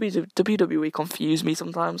 WWE confuse me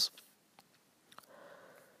sometimes.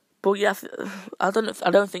 But yeah, I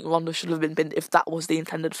don't think Ronda should have been pinned if that was the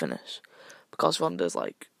intended finish. Because Ronda's,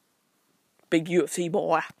 like, big UFC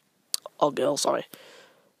boy. Or girl, sorry.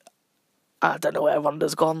 I don't know where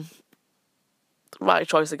Ronda's gone. Right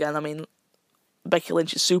choice again. I mean, Becky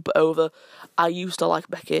Lynch is super over. I used to like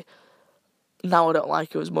Becky. Now I don't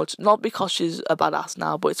like her as much. Not because she's a badass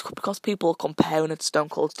now, but it's because people are comparing her to Stone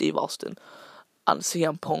Cold Steve Austin and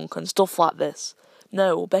CM Punk and stuff like this.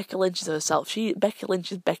 No, Becky Lynch is herself. Becky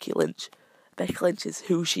Lynch is Becky Lynch. Becky Lynch is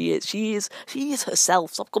who she is. She is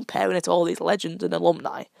herself. Stop comparing her to all these legends and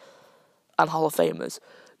alumni and Hall of Famers.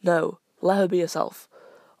 No, let her be herself.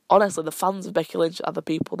 Honestly, the fans of Becky Lynch are the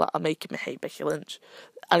people that are making me hate Becky Lynch.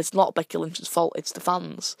 And it's not Becky Lynch's fault, it's the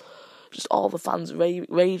fans. Just all the fans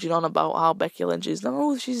raging on about how Becky Lynch is.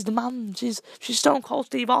 No, she's the man. She's Stone Cold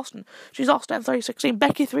Steve Austin. She's Austin 316,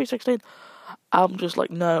 Becky 316. I'm just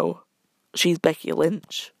like, no. She's Becky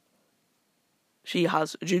Lynch. She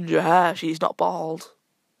has ginger hair. She's not bald.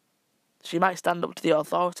 She might stand up to the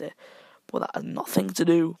authority, but that has nothing to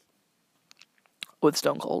do with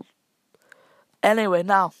Stone Cold. Anyway,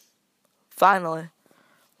 now, finally,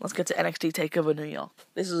 let's get to NXT Takeover New York.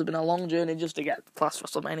 This has been a long journey just to get past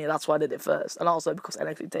WrestleMania. That's why I did it first. And also because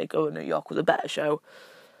NXT Takeover New York was a better show.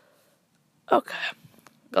 Okay,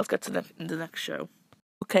 let's get to the next show.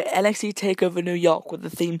 Okay, NXT Takeover New York with the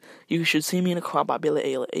theme "You Should See Me in a Crowd" by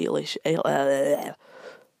Billie Eilish.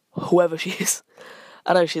 Whoever she is.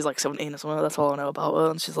 I know she's like 17 or something. That's all I know about her.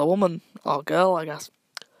 And she's a woman. Or girl, I guess.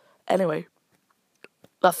 Anyway.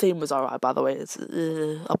 That theme was alright, by the way. It's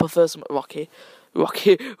I prefer some Rocky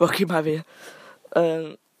Maivia.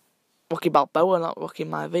 Rocky Balboa, not Rocky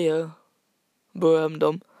Maivia. But I'm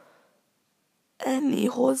dumb.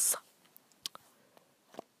 Anyways,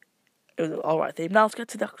 it was an alright theme. Now let's get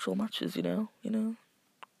to the actual matches. You know.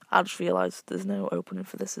 I just realised there's no opening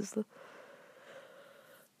for this, is there?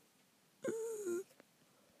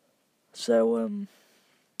 So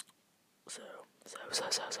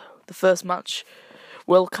the first match.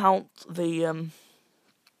 We'll count the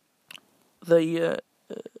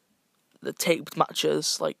taped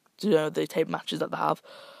matches, like, the taped matches that they have.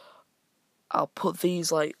 I'll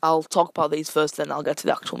talk about these first, then I'll get to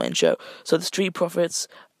the actual main show. So the Street Profits,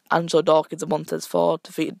 Angelo Dawkins and Montez Ford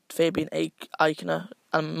defeated Fabian Eichner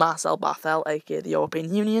and Marcel Barthel, aka the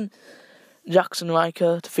European Union. Jackson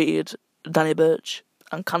Riker defeated Danny Burch.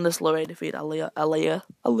 And Candice LeRae defeated Aliyah.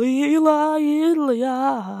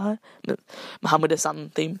 Muhammad Hassan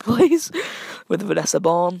theme, please. With Vanessa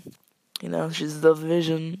Bourne. She's the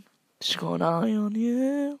Vision. She's going eye on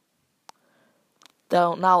you.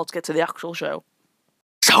 Now let's get to the actual show.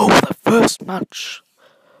 So, the first match.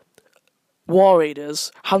 War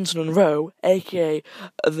Raiders, Hanson and Rowe, a.k.a.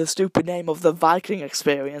 the stupid name of the Viking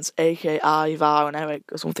Experience, a.k.a. Ivar and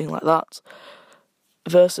Eric, or something like that,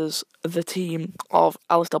 versus the team of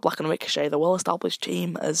Aleister Black and Ricochet, the well-established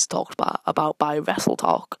team as talked about by Wrestle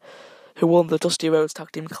Talk, who won the Dusty Rhodes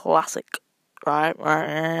Tag Team Classic, right?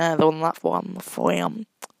 They won that one for him.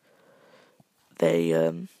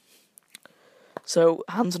 So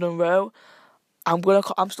Hanson and Rowe, I'm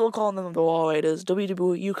still calling them the War Raiders.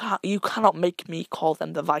 WWE, you cannot make me call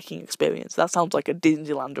them the Viking Experience. That sounds like a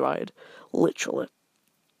Disneyland ride, literally.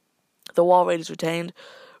 The War Raiders retained.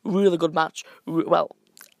 Really good match. Well,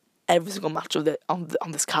 every single match on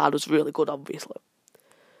this card was really good, obviously.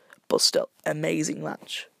 But still, amazing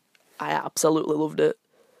match. I absolutely loved it.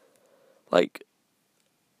 Like,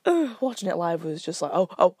 watching it live was just like,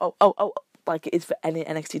 oh. like it is for any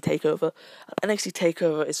NXT Takeover. And NXT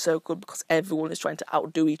Takeover is so good because everyone is trying to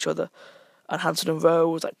outdo each other. And Hanson and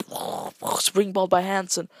Rose, like, springboard by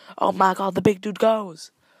Hanson. Oh my god, the big dude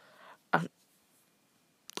goes. And,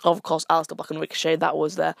 of course, Aleister Black and Ricochet, that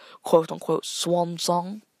was their quote-unquote swan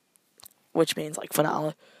song, which means, like,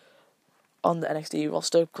 finale on the NXT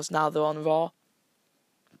roster, because now they're on Raw.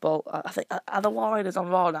 But I think, are the Warriors on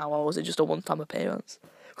Raw now, or was it just a one-time appearance?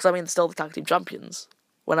 Because, I mean, they're still the tag team champions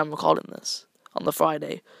when I'm recording this on the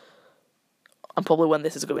Friday. And probably when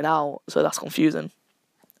this is going out, so that's confusing.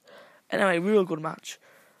 Anyway, real good match.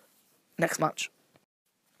 Next match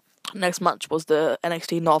was the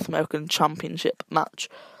NXT North American Championship match.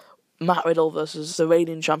 Matt Riddle versus the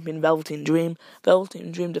reigning champion Velveteen Dream.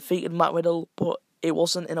 Velveteen Dream defeated Matt Riddle, but it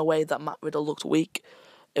wasn't in a way that Matt Riddle looked weak.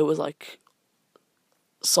 It was like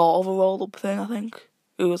sort of a roll-up thing, I think.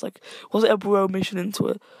 It was like, was it a bro mission into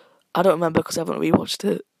it? I don't remember because I haven't rewatched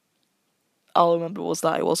it. All I remember was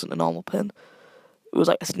that it wasn't a normal pin. It was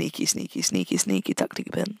like a sneaky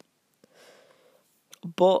tactic pin.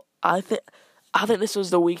 But I think this was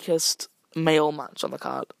the weakest male match on the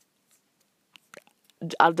card.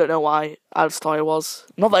 I don't know why. I just thought it was.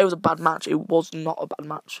 Not that it was a bad match. It was not a bad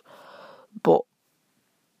match. But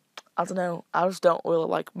I don't know. I just don't really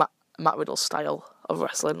like Matt Riddle's style of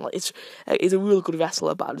wrestling. Like he's a really good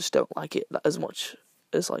wrestler, but I just don't like it as much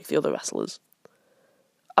as like the other wrestlers.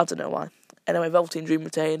 I don't know why. Anyway, Velveteen Dream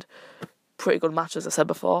retained. Pretty good match, as I said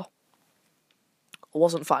before. It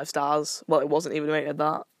wasn't 5 stars. Well, it wasn't even rated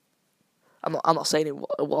that. I'm not saying it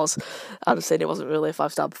was. I'm just saying it wasn't really a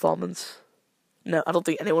 5-star performance. No, I don't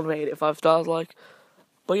think anyone rated it 5 stars, like.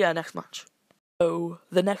 But yeah, next match. So,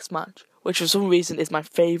 the next match, which for some reason is my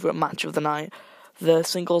favourite match of the night, the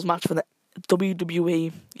singles match for the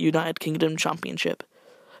WWE United Kingdom Championship.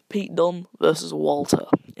 Pete Dunne versus Walter,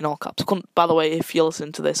 in all caps. By the way, if you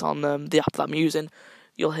listen to this on the app that I'm using,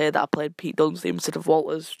 you'll hear that I played Pete Dunne's theme instead of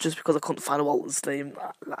Walter's, just because I couldn't find Walter's theme.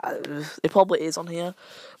 It probably is on here,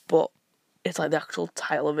 but it's like the actual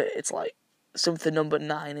title of it. It's like something number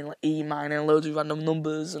 9 in like E minor and loads of random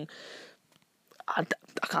numbers, and I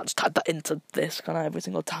can't just type that into this, can I, every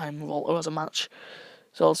single time Walter has a match.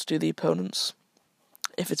 So I'll just do the opponents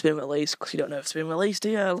if it's been released, because you don't know if it's been released, do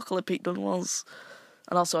you? Look at Pete Dunne was.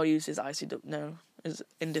 And also I use his his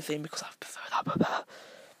indie theme because I prefer that.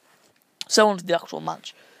 So on to the actual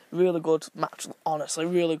match. Really good match, honestly,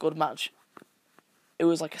 really good match. It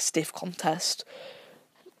was like a stiff contest.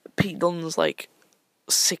 Pete Dunne's like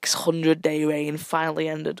 600-day reign finally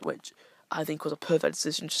ended, which I think was a perfect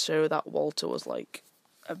decision to show that Walter was like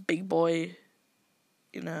a big boy,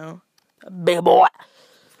 a big boy.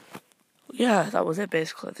 Yeah, that was it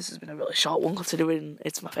basically. This has been a really short one considering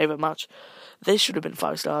it's my favourite match. This should have been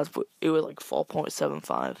 5 stars, but it was like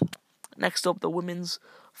 4.75. Next up, the women's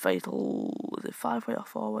fatal, is it 5-way or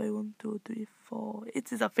 4-way? 1, 2, 3, 4.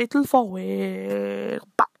 It is a fatal 4-way.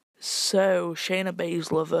 So, Shayna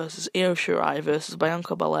Baszler versus Io Shirai versus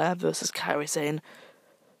Bianca Belair versus Kairi Sane.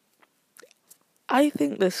 I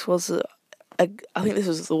think this was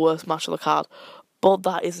the worst match on the card, but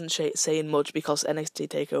that isn't saying much because NXT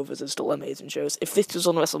Takeovers are still amazing shows. If this was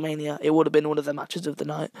on WrestleMania, it would have been one of the matches of the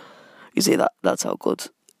night. You see, that's how good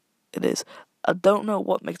it is. I don't know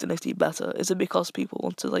what makes NXT better. Is it because people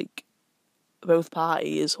want to, like, both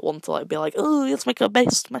parties want to, like, be like, oh, let's make a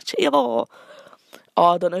best match ever? Or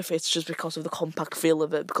I don't know if it's just because of the compact feel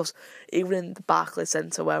of it, because even in the Barclays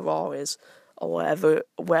Centre where Raw is, or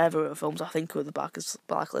wherever it films, I think with the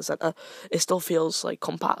Barclays Centre, it still feels, like,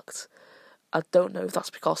 compact. I don't know if that's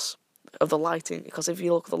because of the lighting, because if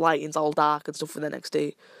you look at the lighting's all dark and stuff with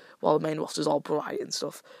NXT, while the main roster's all bright and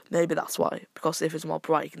stuff. Maybe that's why, because if it's more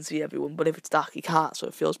bright you can see everyone, but if it's dark you can't, so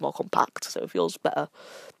it feels more compact, so it feels better.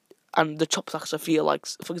 And the chops actually feel like,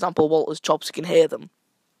 for example, Walter's chops, you can hear them.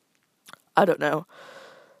 I don't know.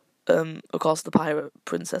 Of course, the Pirate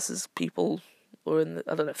Princesses people were in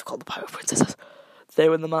I don't know if they're called the Pirate Princesses. They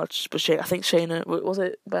were in the match, but I think Shayna, was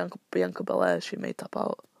it Bianca Belair she made tap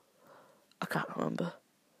out? I can't remember.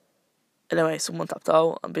 Anyway, someone tapped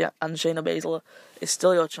out, and Shayna Baszler is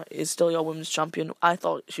still your women's champion. I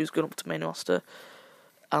thought she was going up to main roster,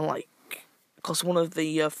 and like, because one of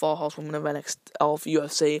the 4 horsewomen of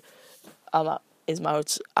UFC are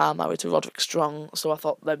married to Roderick Strong, so I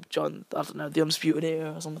thought they'd join, I don't know, the Undisputed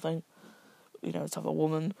Era or something, to have a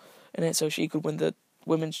woman in it, so she could win the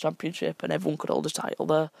women's championship, and everyone could hold a title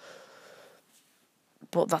there.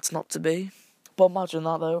 But that's not to be. But imagine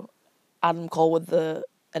that though, Adam Cole with the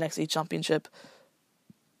NXT Championship,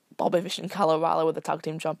 Bobby Fish and Kyle O'Reilly with the Tag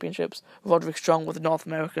Team Championships, Roderick Strong with the North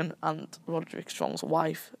American, and Roderick Strong's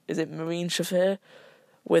wife, is it Marine Shafir,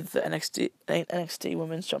 with the NXT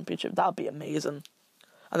Women's Championship. That'd be amazing.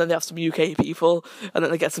 And then they have some UK people, and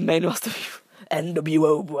then they get some main roster people.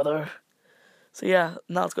 NWO, brother. So yeah,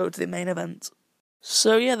 now let's go to the main event.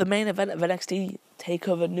 So yeah, the main event of NXT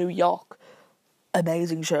Takeover New York.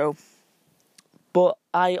 Amazing show. But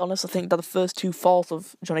I honestly think that the first two falls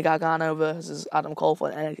of Johnny Gargano versus Adam Cole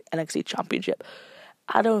for the NXT Championship,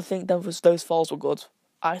 I don't think those falls were good.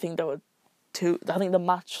 I think they were I think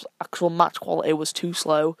the actual match quality was too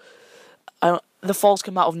slow. The falls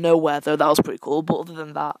came out of nowhere, though. That was pretty cool. But other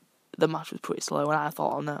than that, the match was pretty slow. And I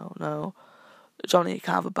thought, oh no, Johnny, you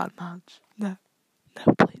can't have a bad match. No,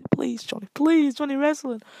 please, Johnny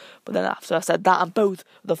wrestling. But then after I said that, and both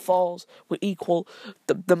the falls were equal,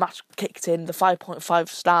 the match kicked in. The 5.5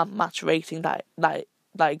 star match rating that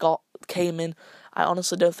it got came in. I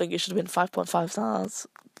honestly don't think it should have been 5.5 stars.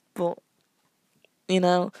 But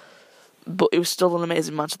but it was still an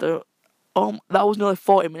amazing match, though. That was nearly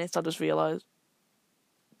 40 minutes, I just realised.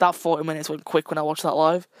 That 40 minutes went quick when I watched that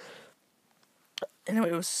live. Anyway,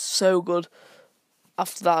 it was so good.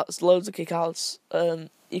 After that, it's loads of kickouts.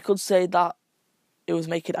 You could say that it was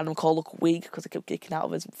making Adam Cole look weak because he kept kicking out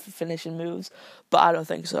of his finishing moves, but I don't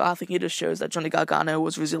think so. I think it just shows that Johnny Gargano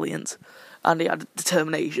was resilient and he had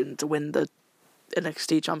determination to win the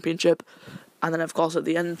NXT Championship. And then, of course, at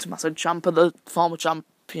the end, Tommaso Ciampa, the former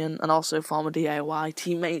champion and also former DIY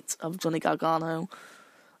teammate of Johnny Gargano,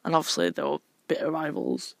 and obviously they were bitter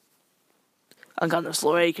rivals. And Candice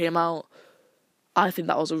LeRae came out. I think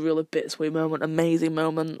that was a really bittersweet moment, amazing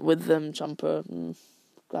moment with them, Ciampa and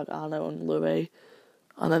Gargano and LeRae.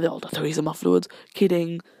 And then they all did threesome afterwards.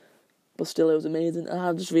 Kidding. But still, it was amazing. And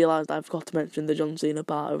I just realised I forgot to mention the John Cena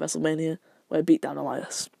part of Wrestlemania, where he beat down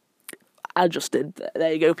Elias. I just did.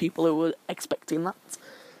 There you go, people who were expecting that.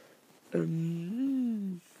 So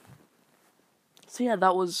yeah,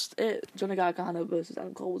 that was it. Johnny Gargano versus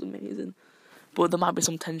Adam Cole was amazing. But there might be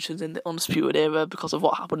some tensions in the Undisputed Era because of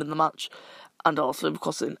what happened in the match. And also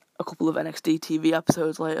because in a couple of NXT TV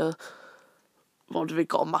episodes later, Roderick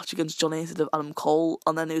got a match against Johnny instead of Adam Cole,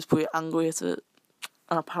 and then he was pretty angry at it.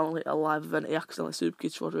 And apparently at a live event he accidentally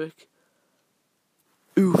superkicks Roderick.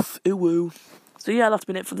 Oof, ooh. So yeah, that's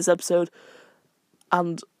been it for this episode.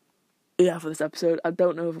 And yeah, for this episode, I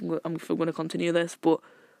don't know if I'm going to continue this, but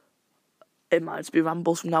it might just be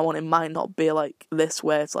rambles from now on. It might not be like this,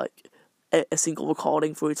 where it's like a single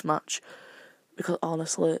recording for each match, because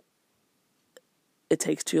honestly, it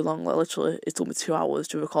takes too long. Like literally, it took me 2 hours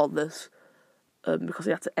to record this, because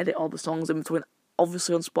I had to edit all the songs in between.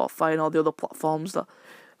 Obviously on Spotify and all the other platforms that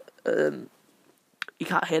you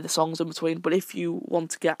can't hear the songs in between. But if you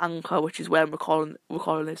want to get Anchor, which is where I'm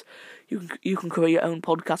recording this, you can create your own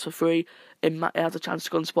podcast for free. It has a chance to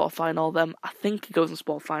go on Spotify and all them. I think it goes on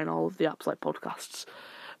Spotify and all of the apps like podcasts.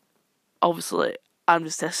 Obviously, I'm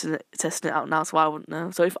just testing it out now, so I wouldn't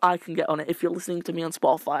know. So if I can get on it, if you're listening to me on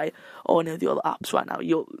Spotify or any of the other apps right now,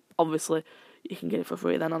 you can get it for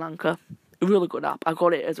free then on Anchor. A really good app. I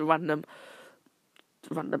got it as a random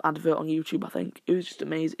advert on YouTube, I think. It was just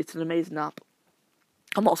amazing. It's an amazing app.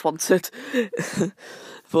 I'm not sponsored,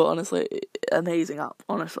 but honestly, amazing app.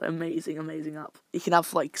 Honestly, amazing app. You can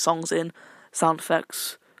have like songs in, sound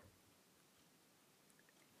effects.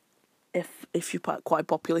 If you're quite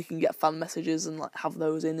popular, you can get fan messages and like have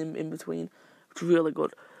those in between. It's really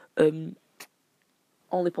good.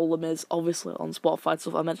 Only problem is, obviously, on Spotify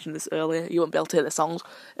stuff, I mentioned this earlier, you won't be able to hear the songs.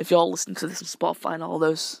 If you're listening to this on Spotify and all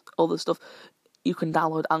those other stuff, you can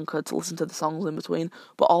download Anchor to listen to the songs in between.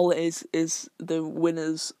 But all it is the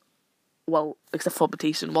winners, well, except for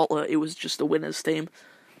Batista and Walter, it was just the winners theme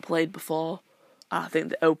played before. And I think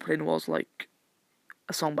the opening was like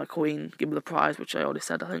a song by Queen, Give Me the Prize, which I already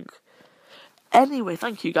said, I think. Anyway,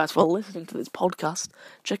 thank you guys for listening to this podcast.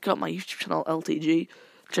 Check out my YouTube channel, LTG.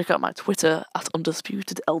 Check out my Twitter at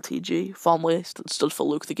UndisputedLTG. Formerly stood for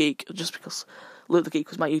Luke the Geek, just because Luke the Geek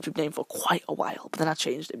was my YouTube name for quite a while. But then I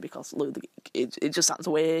changed it because Luke the Geek, it just sounds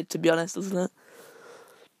weird, to be honest, doesn't it?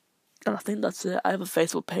 And I think that's it. I have a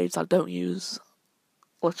Facebook page that I don't use.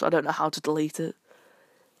 Literally, I don't know how to delete it.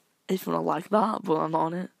 If you want to like that, but I'm not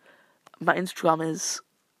on it. My Instagram is...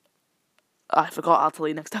 I forgot. I'll tell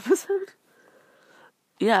you next episode.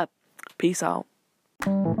 Yeah, peace out.